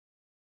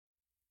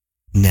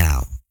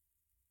Now,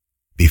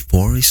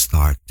 before we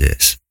start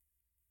this,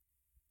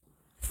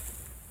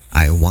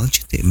 I want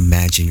you to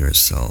imagine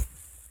yourself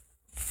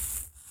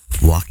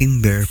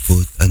walking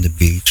barefoot on the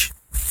beach,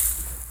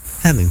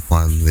 having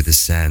fun with the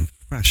sand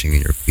crashing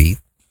in your feet.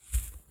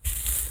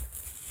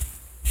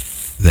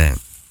 Then,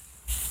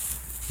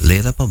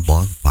 lit up a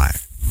bonfire.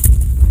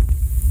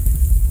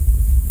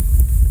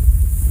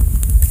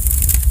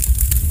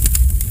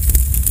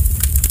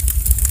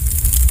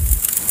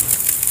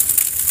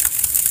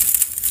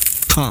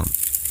 Come,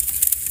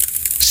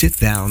 sit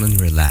down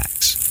and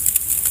relax.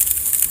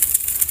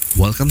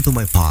 Welcome to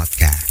my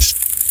podcast.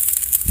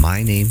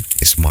 My name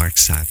is Mark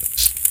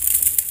Santos,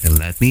 and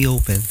let me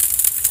open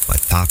my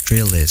top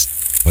 3 list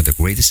for the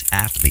greatest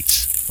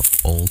athletes of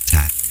all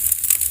time.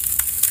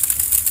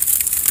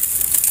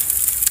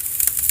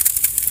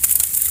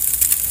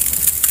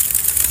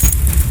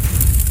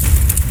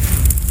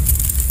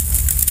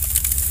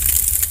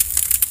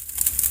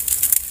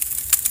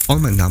 On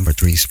my number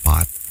 3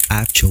 spot,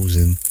 I've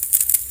chosen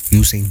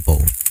Usain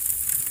Bolt,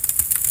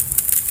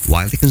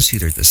 widely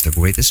considered as the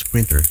greatest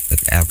sprinter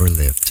that ever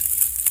lived,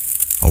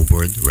 a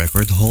world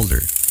record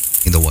holder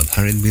in the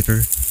 100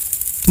 meter,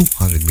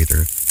 200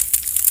 meter,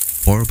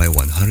 4 by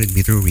 100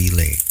 meter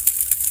relay.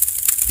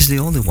 He's the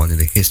only one in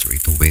the history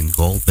to win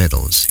gold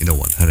medals in the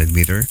 100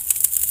 meter,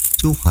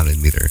 200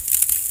 meter,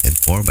 and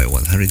 4 by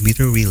 100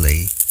 meter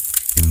relay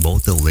in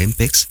both the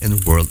Olympics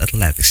and World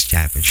Athletics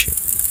Championship.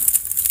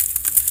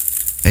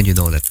 And you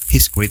know that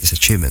his greatest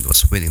achievement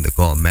was winning the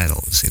gold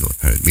medals in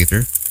 100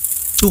 meter,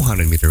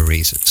 200 meter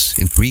races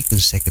in 3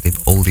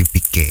 consecutive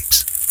Olympic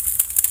Games.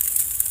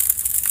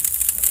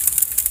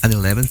 An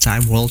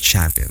 11-time world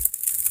champion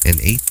and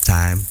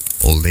 8-time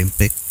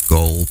Olympic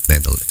gold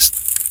medalist.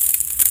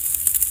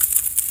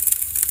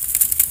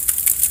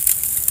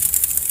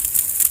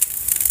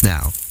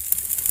 Now,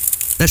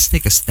 let's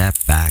take a step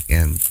back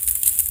and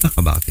talk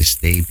about his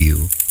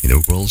debut in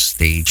the world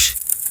stage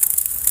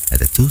at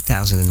the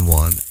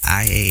 2001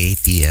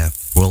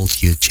 IAATF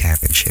World Youth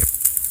Championship.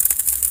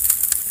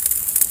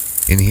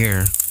 In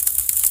here,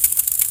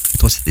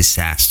 it was a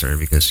disaster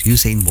because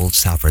Usain Bolt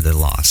suffered a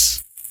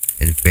loss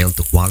and failed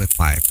to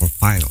qualify for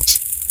finals,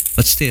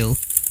 but still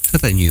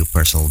set a new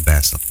personal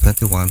best of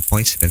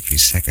 21.73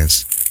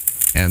 seconds,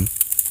 and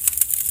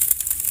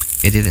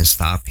it didn't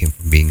stop him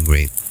from being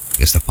great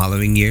because the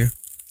following year,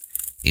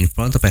 in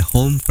front of a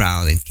home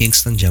crowd in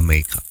Kingston,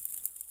 Jamaica,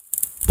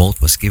 Bolt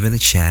was given a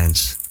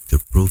chance to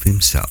prove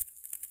himself.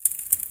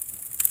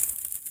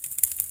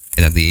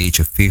 And at the age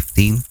of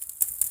 15,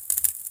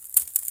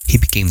 he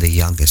became the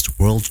youngest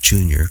world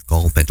junior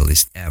gold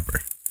medalist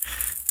ever.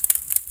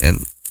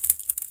 And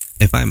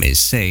if I may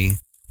say,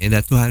 in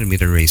that 200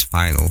 meter race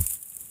final,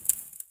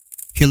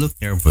 he looked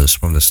nervous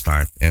from the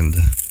start and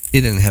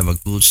didn't have a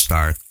good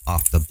start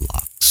off the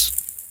blocks.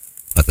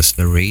 But as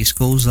the race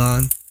goes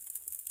on,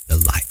 the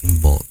lightning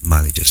bolt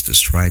manages to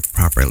strike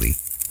properly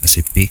as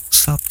he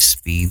picks up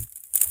speed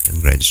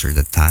and registered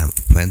a time of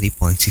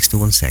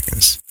 20.61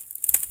 seconds,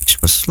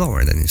 which was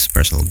slower than his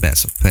personal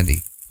best of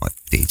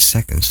 20.8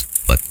 seconds,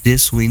 but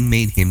this win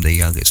made him the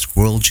youngest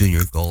world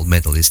junior gold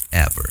medalist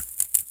ever.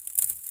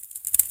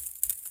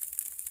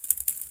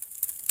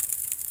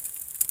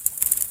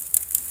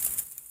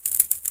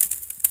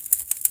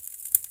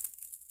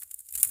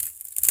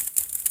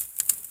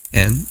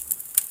 And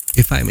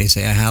if I may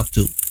say, I have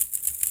to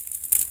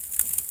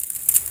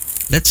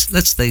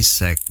let's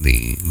dissect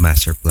the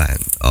master plan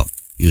of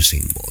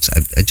Usain Bolt.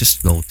 I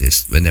just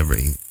noticed whenever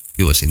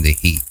he was in the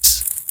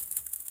heats,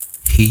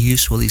 he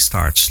usually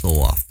starts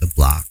slow off the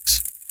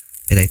blocks,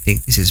 and I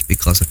think this is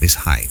because of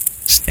his height,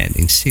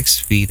 standing 6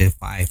 feet and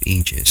 5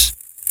 inches.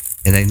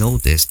 And I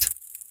noticed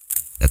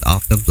that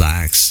off the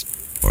blocks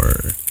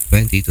or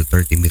 20 to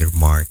 30 meter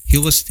mark, he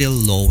was still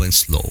low and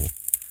slow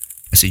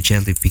as he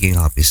gently picking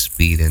up his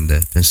speed, and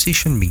the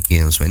transition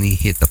begins when he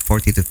hit the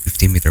 40 to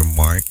 50 meter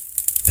mark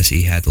as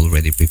he had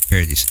already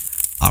prepared his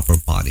upper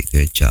body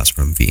to adjust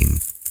from being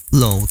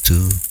low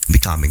to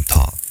becoming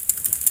tall.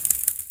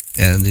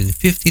 And in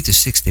 50 to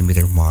 60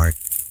 meter mark,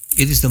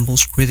 it is the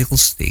most critical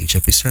stage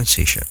of his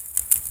transition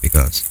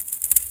because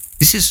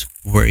this is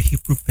where he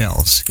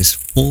propels his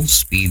full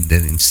speed.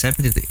 Then in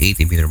 70 to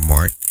 80 meter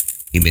mark,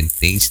 he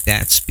maintains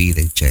that speed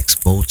and checks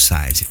both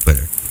sides if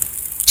whether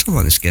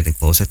someone is getting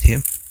close at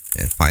him.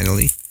 And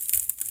finally,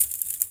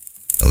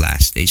 the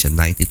last stage at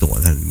 90 to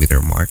 100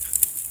 meter mark,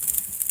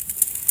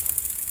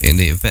 in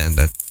the event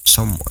that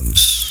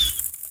someone's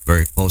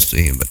very close to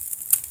him, but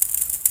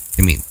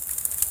I mean,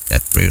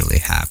 that rarely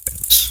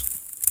happens.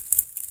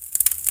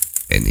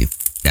 And if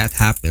that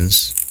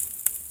happens,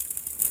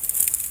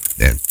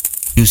 then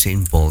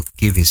Usain Bolt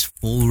give his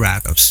full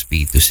rate of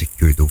speed to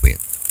secure the win.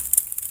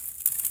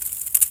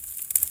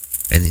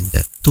 And in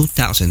the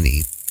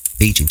 2008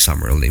 Beijing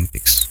Summer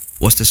Olympics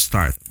was the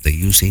start of the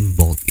Usain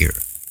Bolt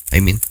era.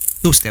 I mean,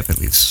 he was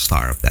definitely the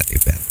star of that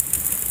event.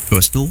 There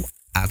was no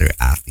other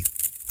athlete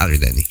other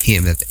than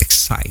him that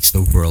excites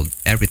the world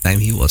every time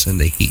he was in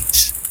the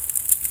heats.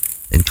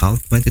 And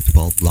count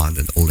 2012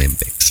 London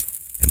Olympics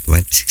and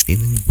 2016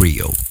 in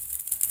Rio,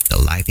 the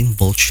light Lightning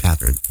Bolt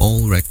shattered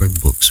all record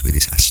books with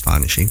his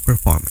astonishing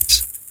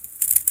performance.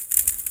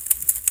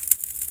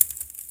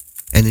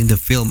 And in the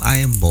film I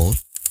Am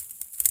Bolt,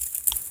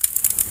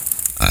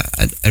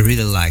 I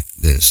really like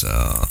this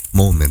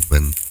moment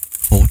when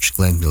Coach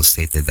Glenn Mills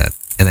stated that,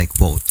 and I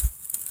quote,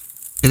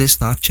 "It is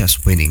not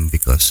just winning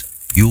because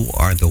you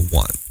are the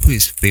one who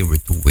is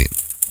favored to win,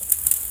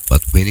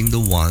 but winning the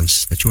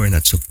ones that you are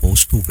not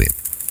supposed to win.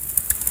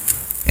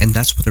 And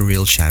that's what a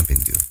real champion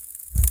do.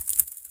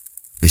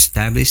 To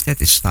establish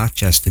that it's not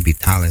just to be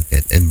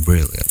talented and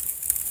brilliant,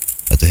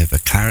 but to have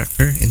a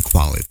character and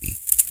quality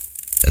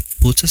that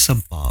puts us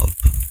above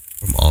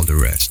from all the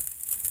rest."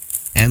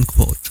 End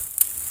quote.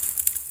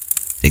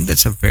 I think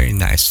that's a very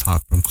nice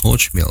thought from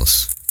Coach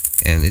Mills,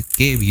 and it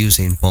gave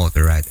Usain Bolt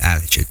the right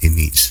attitude he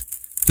needs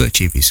to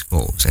achieve his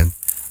goals, and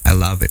I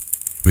love it,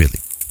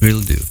 really,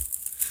 really do.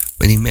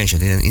 When he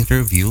mentioned in an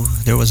interview,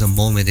 there was a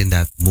moment in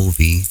that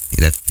movie,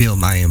 in that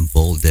film I Am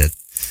Bold, that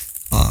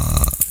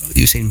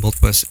Usain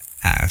Bolt was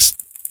asked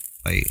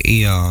by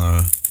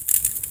a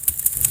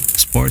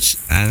sports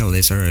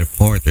analyst or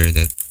reporter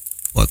that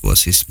what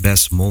was his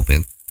best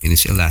moment in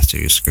his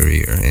illustrious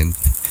career, and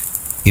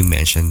he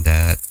mentioned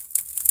that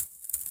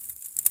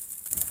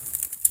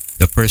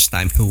the first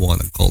time he won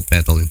a gold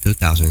medal in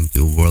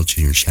 2002 World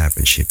Junior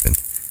Championship. And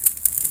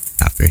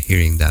after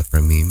hearing that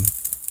from him,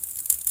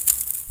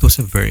 it was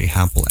a very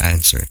humble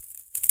answer,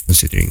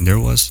 considering there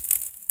were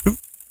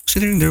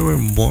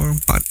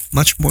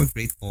much more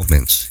great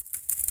moments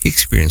he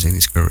experienced in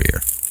his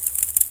career.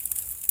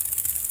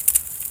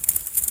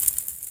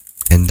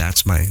 And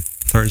that's my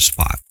third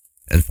spot.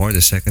 And for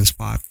the second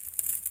spot,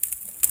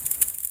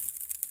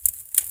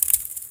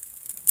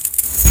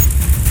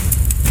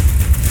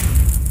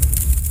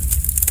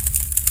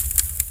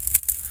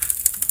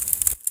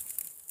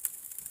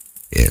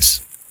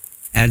 is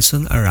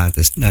Edson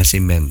Arantes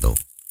Nascimento,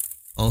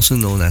 also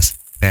known as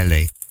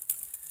Pele,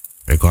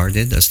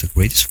 regarded as the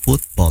greatest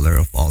footballer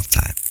of all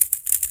time.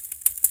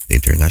 The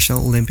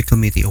International Olympic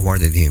Committee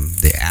awarded him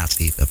the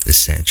Athlete of the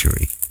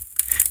Century,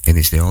 and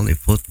is the only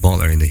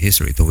footballer in the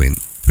history to win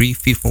 3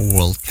 FIFA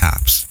World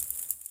Cups: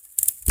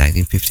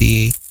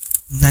 1958,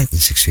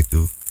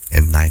 1962,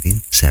 and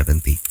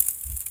 1970.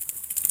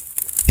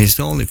 He is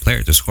the only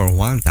player to score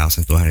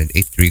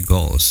 1,283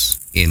 goals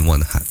in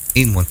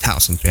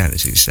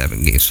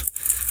 1,367 games.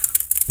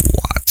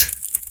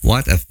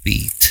 What a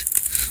feat.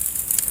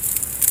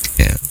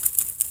 Yeah.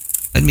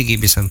 Let me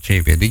give you some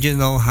trivia. Did you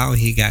know how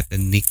he got the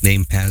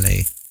nickname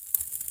Pele?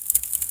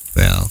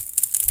 Well,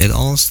 it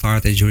all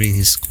started during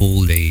his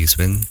school days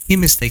when he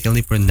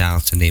mistakenly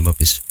pronounced the name of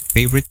his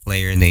favorite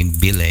player named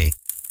Bile,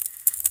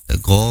 the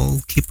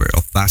goalkeeper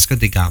of Vasco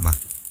da Gama.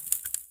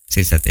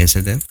 Since that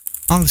incident,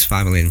 all his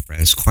family and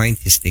friends coined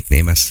his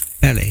nickname as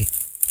Pele.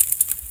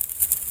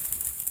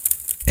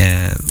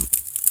 And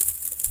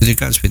with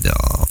regards with the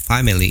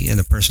family and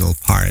the personal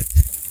part,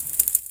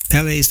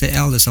 Pele is the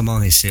eldest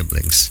among his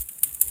siblings.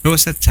 There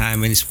was a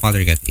time when his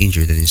father got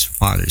injured and his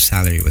father's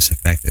salary was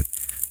affected.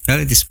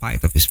 Pele,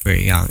 despite of his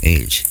very young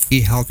age,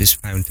 he helped his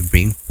family to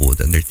bring food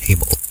on their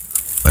table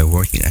by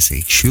working as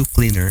a shoe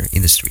cleaner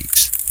in the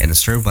streets and a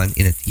servant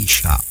in a tea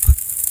shop.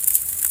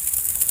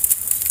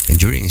 And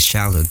during his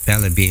childhood,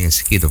 Pele, being a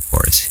kid of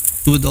course,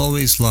 he would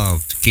always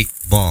love to kick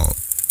ball,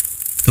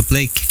 to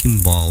play kicking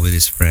ball with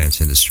his friends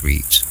in the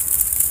streets.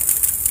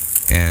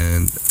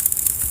 And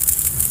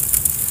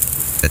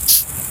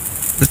let's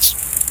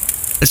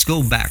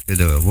go back to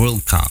the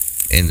World Cup.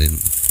 In the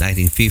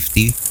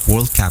 1950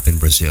 World Cup in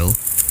Brazil,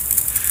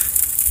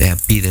 they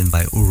have beaten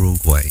by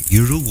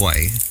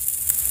Uruguay,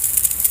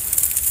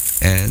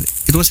 and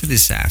it was a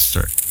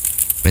disaster.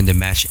 When the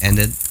match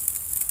ended,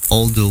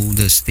 although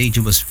the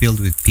stadium was filled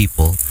with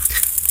people,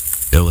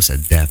 there was a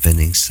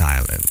deafening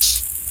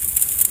silence.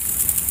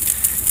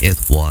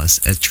 It was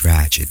a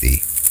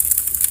tragedy.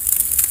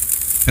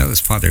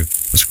 Pele's father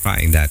was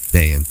crying that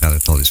day, and Pele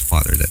told his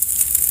father that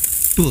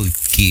he will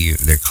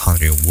give their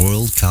country a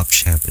World Cup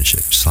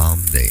championship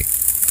someday.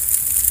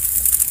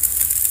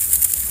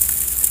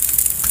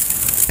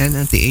 And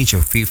at the age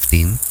of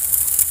 15,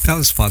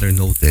 Pele's father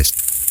noticed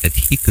that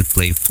he could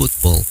play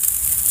football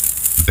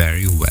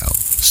very well.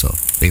 So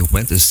they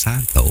went to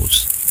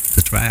Santos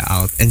to try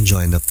out and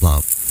join the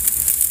club.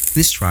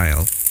 This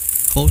trial,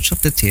 coach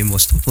of the team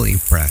was totally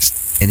impressed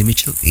and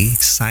immediately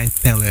signed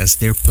Pele as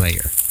their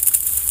player.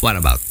 What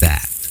about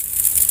that?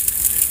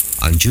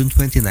 On June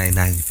 29,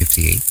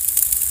 1958,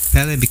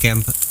 Pele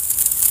became,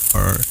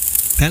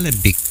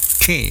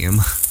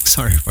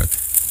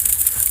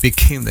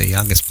 became the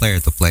youngest player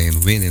to play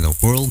and win in a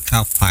World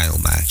Cup final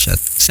match at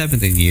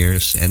 17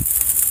 years and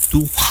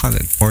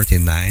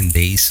 249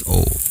 days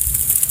old.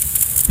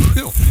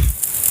 Phew.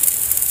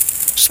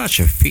 Such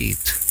a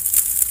feat.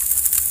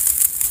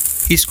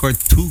 He scored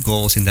 2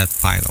 goals in that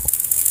final,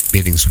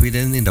 beating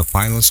Sweden in the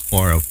final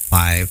score of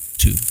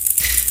 5-2.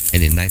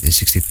 And in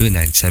 1962 and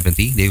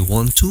 1970, they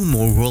won 2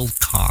 more World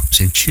Cups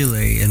in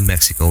Chile and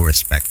Mexico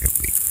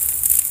respectively.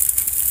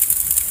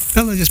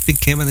 Pele just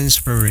became an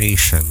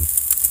inspiration.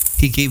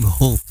 He gave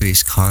hope to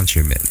his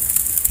countrymen.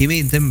 He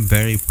made them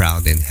very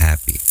proud and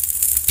happy.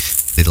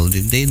 Little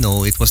did they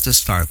know it was the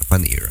start of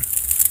an era.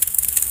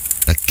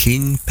 The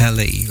King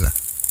Pele era.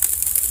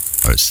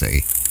 Or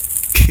say,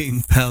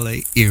 King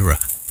Pele era.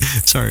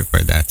 Sorry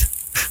for that.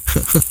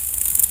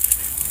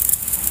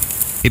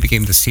 He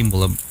became the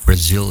symbol of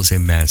Brazil's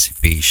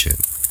emancipation.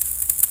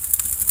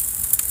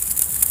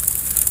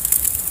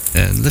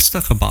 And let's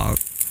talk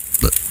about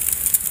the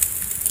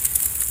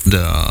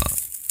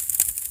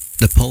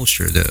the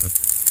posture, the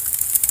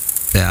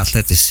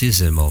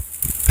athleticism of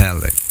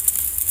Pele.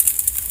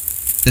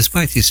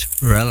 Despite his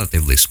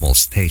relatively small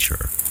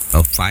stature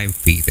of 5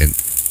 feet and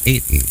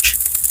 8 inches,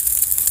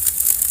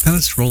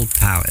 Pele's raw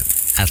talent,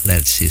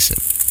 athleticism,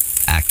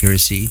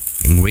 accuracy,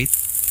 and great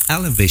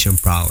elevation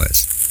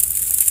prowess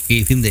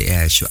gave him the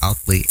edge to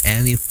outplay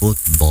any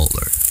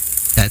footballer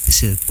that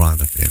is in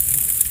front of him.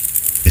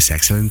 His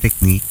excellent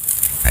technique,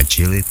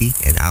 agility,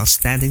 and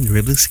outstanding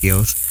dribbling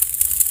skills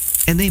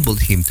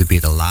enabled him to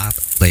beat a lot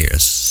of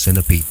players on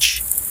the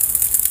pitch.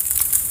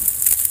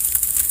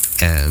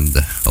 And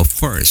of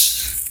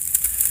course,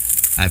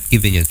 I've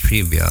given you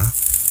trivia.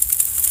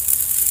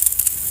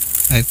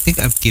 I think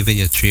I've given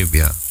you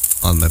trivia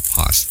on my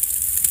past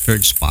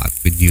third spot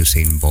with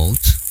Usain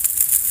Bolt.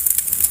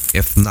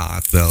 If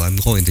not, well, I'm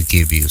going to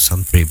give you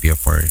some trivia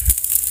for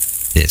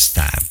this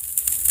time.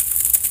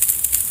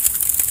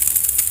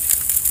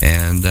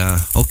 And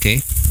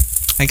okay,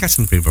 I got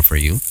some trivia for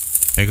you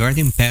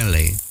regarding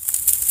Pele.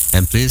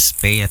 And please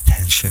pay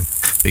attention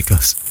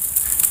because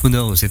who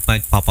knows, it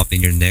might pop up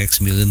in your next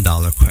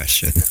 $1,000,000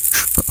 question.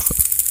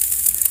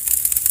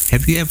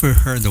 Have you ever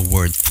heard the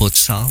word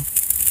futsal?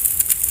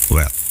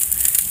 Well,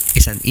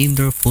 it's an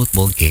indoor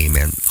football game,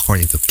 and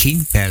according to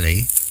King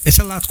Pele, it's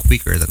a lot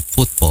quicker than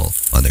football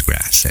on the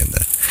grass, and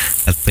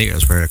that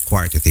players were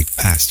required to think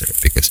faster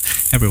because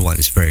everyone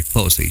is very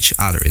close to each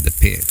other in the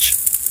pitch.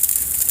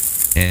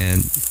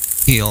 And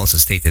he also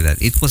stated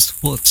that it was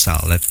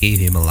futsal that gave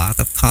him a lot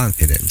of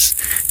confidence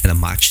and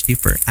a much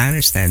deeper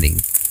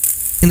understanding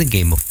in the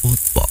game of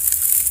football.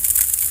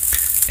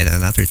 And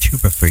another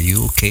trivia for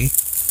you, okay?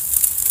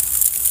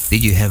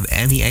 Did you have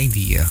any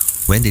idea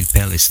when did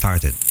Pele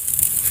started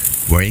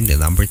wearing the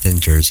number 10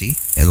 jersey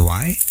and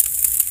why?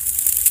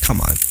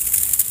 Come on.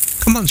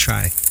 Come on,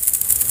 try.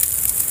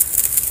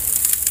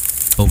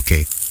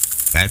 Okay,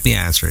 let me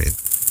answer it.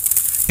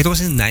 It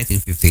was in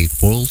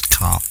 1958 World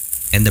Cup,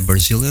 and the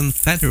Brazilian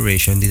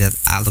Federation did not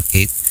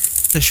allocate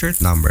the shirt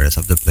numbers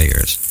of the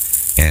players,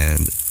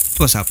 and it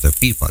was up to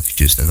FIFA to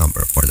choose the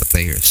number for the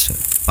players,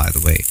 by the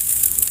way.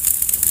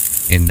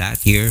 In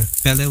that year,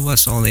 Pele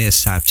was only a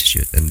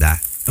substitute in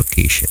that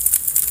occasion.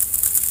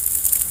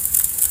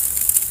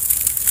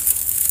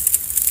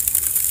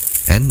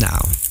 And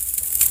now,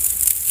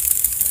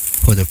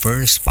 for the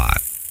first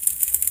spot,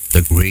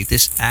 the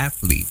greatest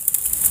athlete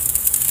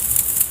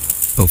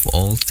of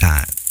all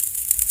time.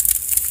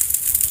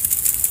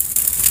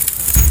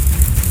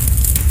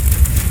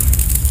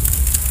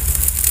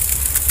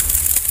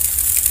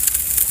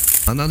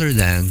 None other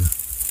than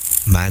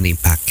Manny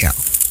Pacquiao,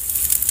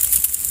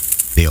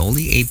 the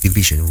only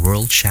 8-division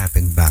world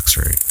champion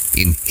boxer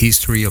in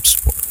history of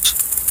sports.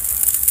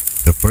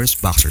 The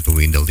first boxer to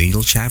win the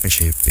legal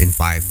championship in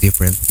 5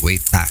 different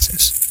weight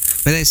classes.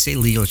 When I say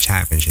legal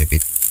championship,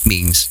 it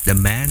means the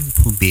man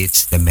who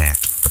beats the man,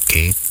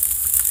 okay?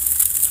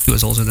 He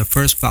was also the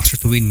first boxer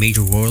to win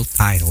major world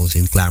titles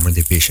in glamour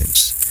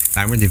divisions.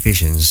 Glamour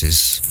divisions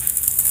is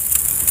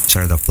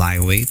sort of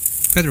flyweight,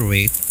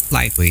 featherweight,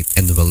 lightweight,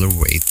 and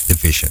welterweight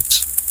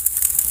divisions.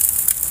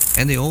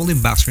 And the only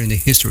boxer in the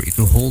history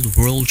to hold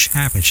world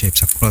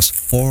championships across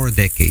 4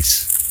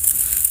 decades.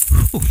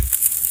 Whew.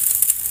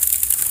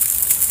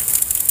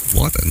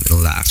 What an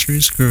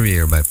illustrious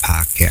career by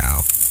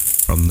Pacquiao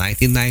from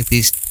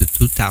 1990s to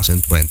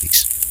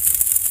 2020s.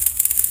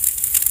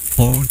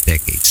 4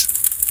 decades.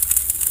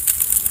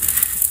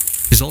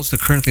 He's also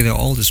currently the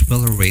oldest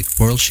welterweight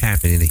world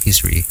champion in the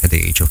history at the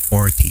age of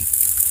 40.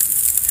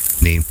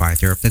 Named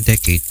Fighter of the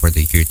Decade for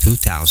the year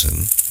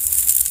 2000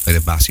 by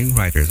the Boxing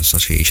Writers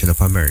Association of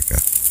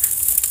America,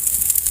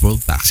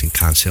 World Boxing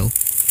Council,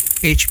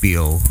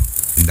 HBO,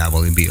 and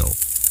WBO.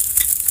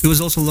 He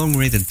was also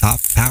long-rated top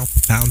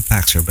pound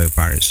boxer by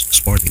various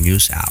sporting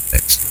news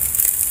outlets.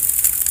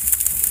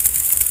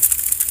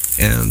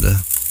 And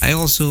I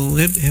also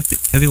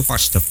have you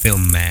watched the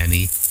film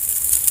Manny?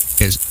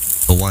 It's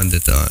the one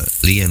that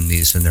Liam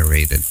Neeson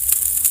narrated,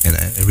 and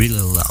I really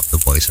love the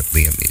voice of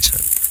Liam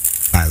Neeson,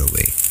 by the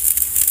way.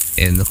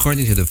 And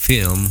according to the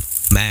film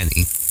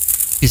Manny,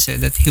 he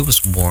said that he was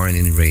born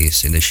and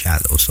raised in the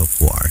shadows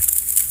of war.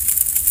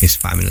 His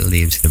family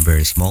lives in a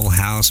very small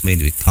house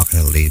made with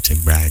coconut leaves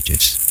and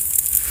branches.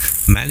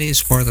 Manny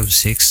is part of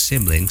 6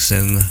 siblings,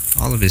 and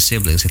all of his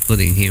siblings,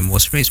 including him,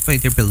 was raised by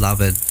their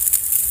beloved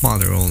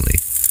mother only,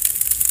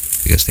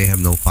 because they have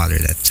no father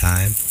at that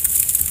time.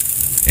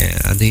 And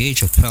at the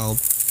age of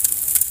 12,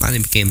 Manny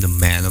became the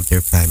man of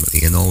their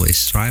family and always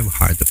strive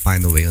hard to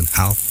find a way on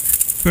how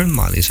to earn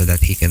money so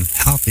that he can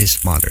help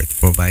his mother to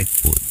provide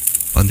food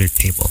on their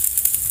table.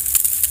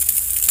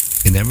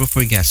 he never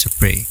forgets to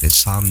pray that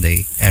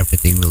someday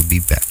everything will be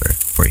better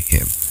for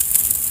him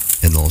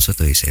and also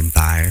to his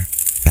entire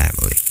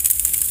family.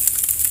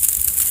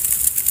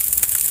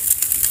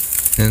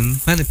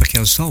 And Manny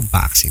Pacquiao saw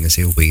boxing as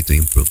a way to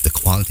improve the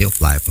quality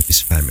of life of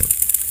his family.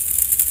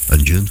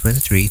 On June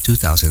 23,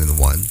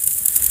 2001,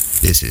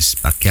 this is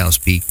Pacquiao's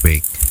big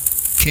break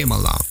came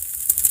along.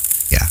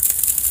 Yeah,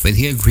 when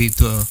he agreed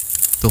to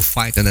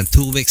fight on a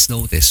 2 weeks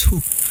notice.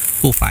 Who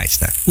fights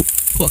that? Who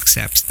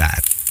accepts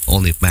that?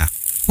 Only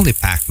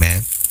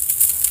Pac-Man.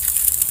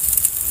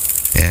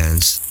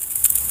 And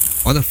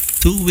on a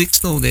 2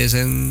 weeks notice,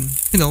 and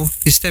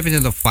he stepped into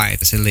the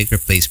fight as a late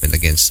replacement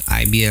against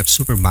IBF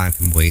Super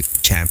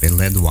Bantamweight champion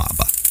Len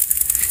Waba.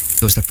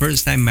 It was the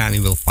first time Manny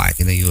will fight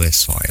in the US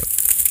soil.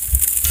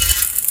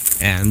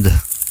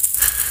 And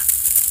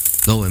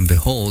lo and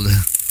behold,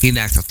 he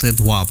knocked out Len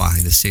Waba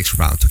in the 6th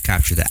round to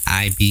capture the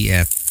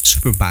IBF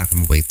Super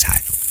Bantamweight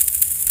title.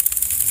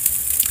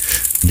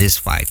 This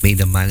fight made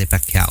the Manny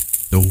Pacquiao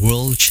the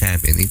world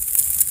champion.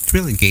 It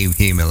really gave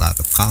him a lot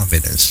of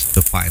confidence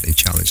to fight and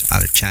challenge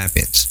other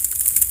champions.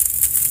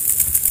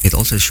 It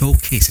also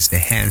showcases the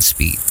hand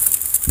speed,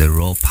 the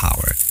raw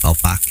power of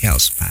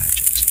Pacquiao's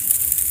punches,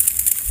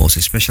 most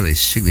especially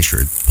his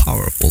signature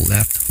powerful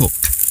left hook.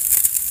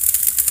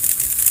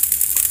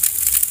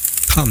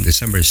 Come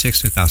December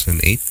 6,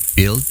 2008,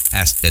 billed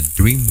as the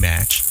dream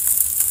match,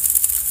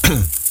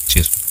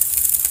 excuse me,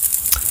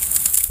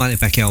 Manny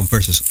Pacquiao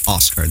versus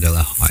Oscar De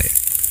La Hoya.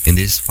 In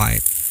this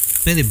fight,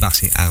 many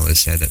boxing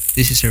analysts said that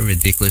this is a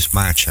ridiculous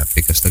matchup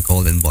because the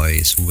Golden Boy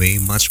is way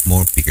much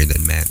more bigger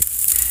than Manny.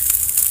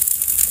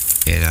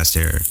 And as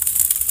their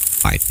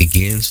fight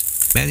begins,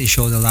 Manny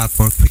showed a lot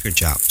more quicker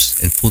jumps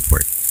and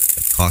footwork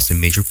that caused a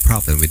major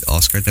problem with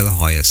Oscar De La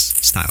Hoya's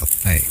style of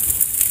play.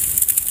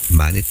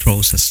 Manny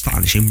throws an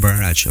astonishing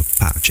barrage of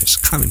punches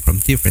coming from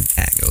different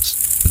angles,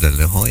 but De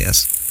La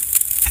Hoya's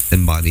head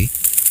and body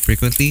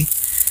frequently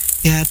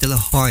he had De La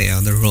Hoya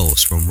on the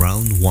ropes from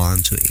round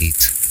 1 to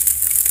 8.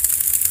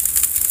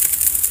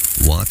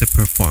 What a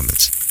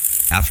performance.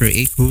 After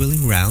 8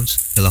 grueling rounds,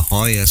 De La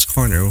Hoya's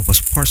corner was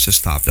forced to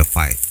stop the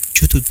fight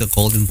due to the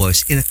Golden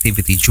Boy's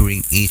inactivity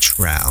during each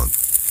round.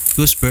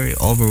 He was very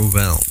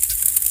overwhelmed.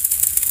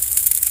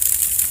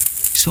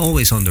 He's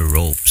always on the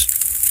ropes,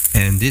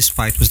 and this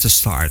fight was the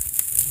start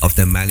of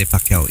the Manny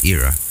Pacquiao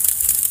era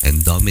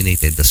and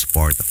dominated the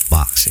sport of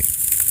boxing.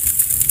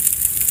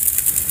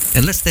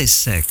 And let's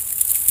dissect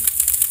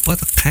what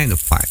kind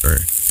of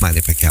fighter Manny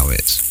Pacquiao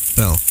is.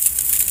 Well,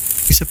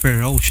 he's a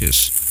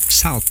ferocious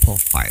southpaw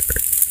fighter.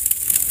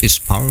 His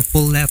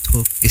powerful left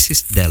hook is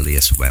his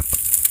deadliest weapon.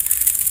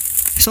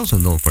 He's also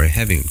known for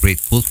having great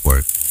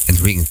footwork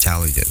and ring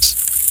intelligence.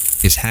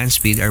 His hand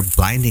speed are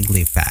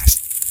blindingly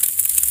fast.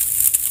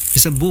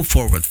 He's a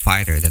move-forward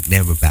fighter that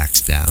never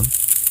backs down.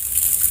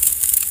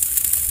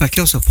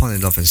 Pacquiao's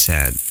opponent often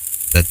said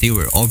that they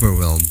were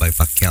overwhelmed by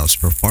Pacquiao's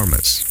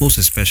performance, most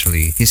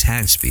especially his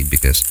hand speed,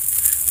 because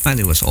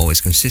Manny was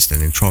always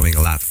consistent in throwing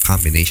a lot of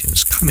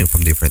combinations coming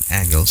from different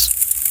angles.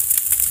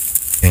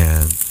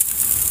 And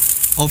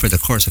over the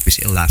course of his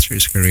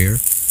illustrious career,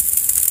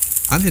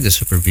 under the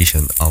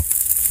supervision of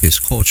his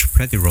coach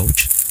Freddie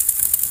Roach,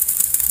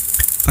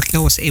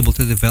 Pacquiao was able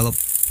to develop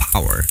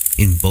power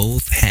in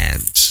both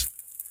hands.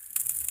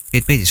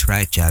 It made his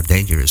right jab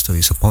dangerous to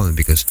his opponent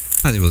because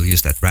Manny will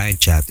use that right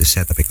jab to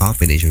set up a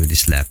combination with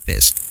his left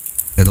fist.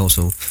 And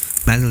also,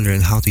 Manny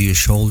learned how to use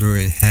shoulder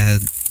and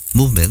head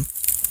movement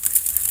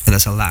and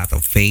has a lot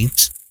of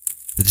feints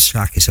to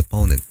distract his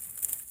opponent.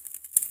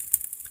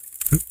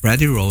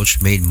 Freddie Roach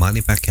made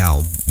Manny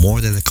Pacquiao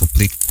more than a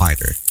complete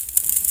fighter,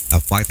 a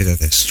fighter that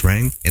has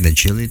strength and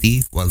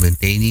agility while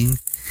maintaining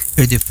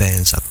their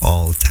defense at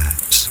all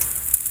times.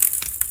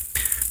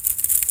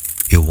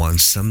 You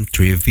want some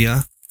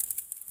trivia?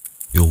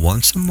 You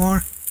want some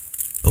more?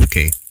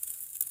 Okay.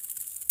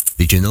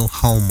 Did you know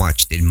how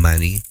much did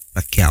Manny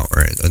Pacquiao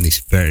earn on his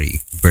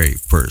very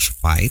first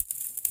fight?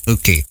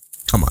 Okay,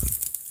 come on.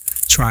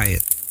 Try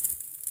it.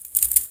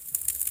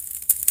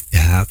 You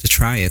have to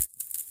try it.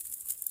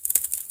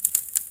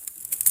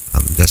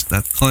 I'm just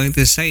not going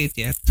to say it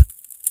yet.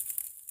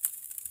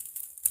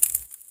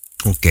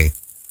 Okay.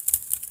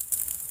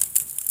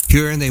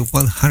 Here in a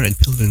 100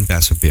 million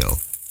peso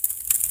bill.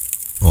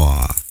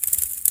 Wow.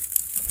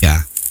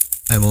 Yeah,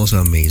 I'm also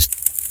amazed.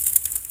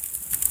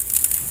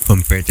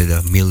 Compared to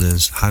the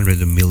millions,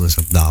 hundreds of millions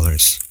of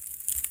dollars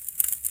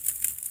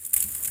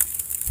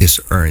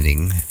he's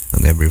earning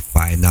on every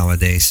fight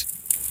nowadays.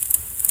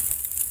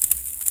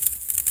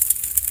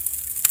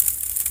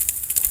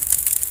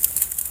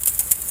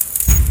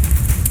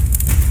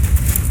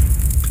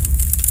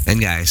 And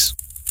guys,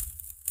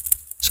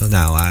 so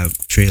now I have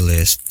 3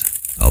 lists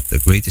of the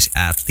greatest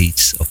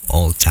athletes of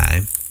all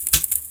time.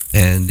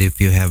 And if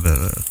you have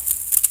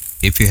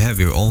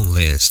your own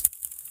list,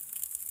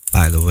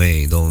 by the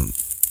way, don't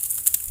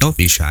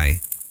be shy.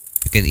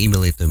 You can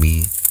email it to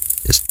me.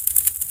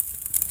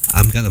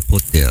 I'm gonna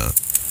put the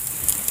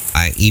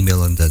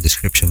email in the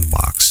description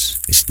box.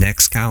 It's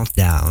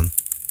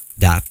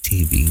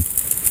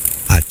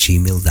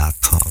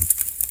nextcountdown.tv@gmail.com.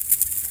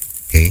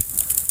 Okay?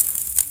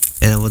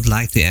 And I would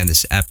like to end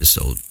this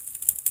episode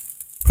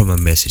from a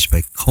message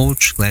by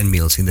Coach Glenn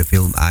Mills in the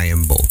film I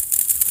Am Both.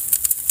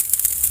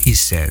 He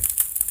said,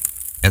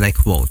 and I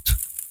quote,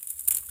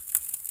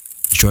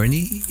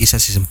 "Journey is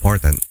as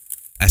important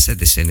as a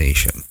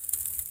destination.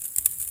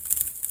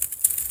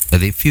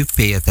 But if you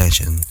pay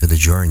attention to the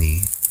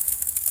journey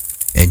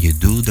and you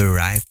do the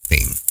right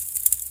thing,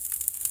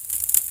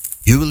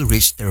 you will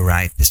reach the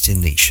right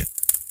destination."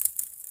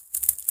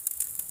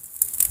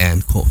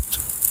 End quote.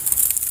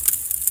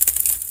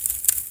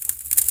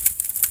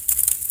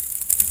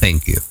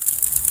 Thank you.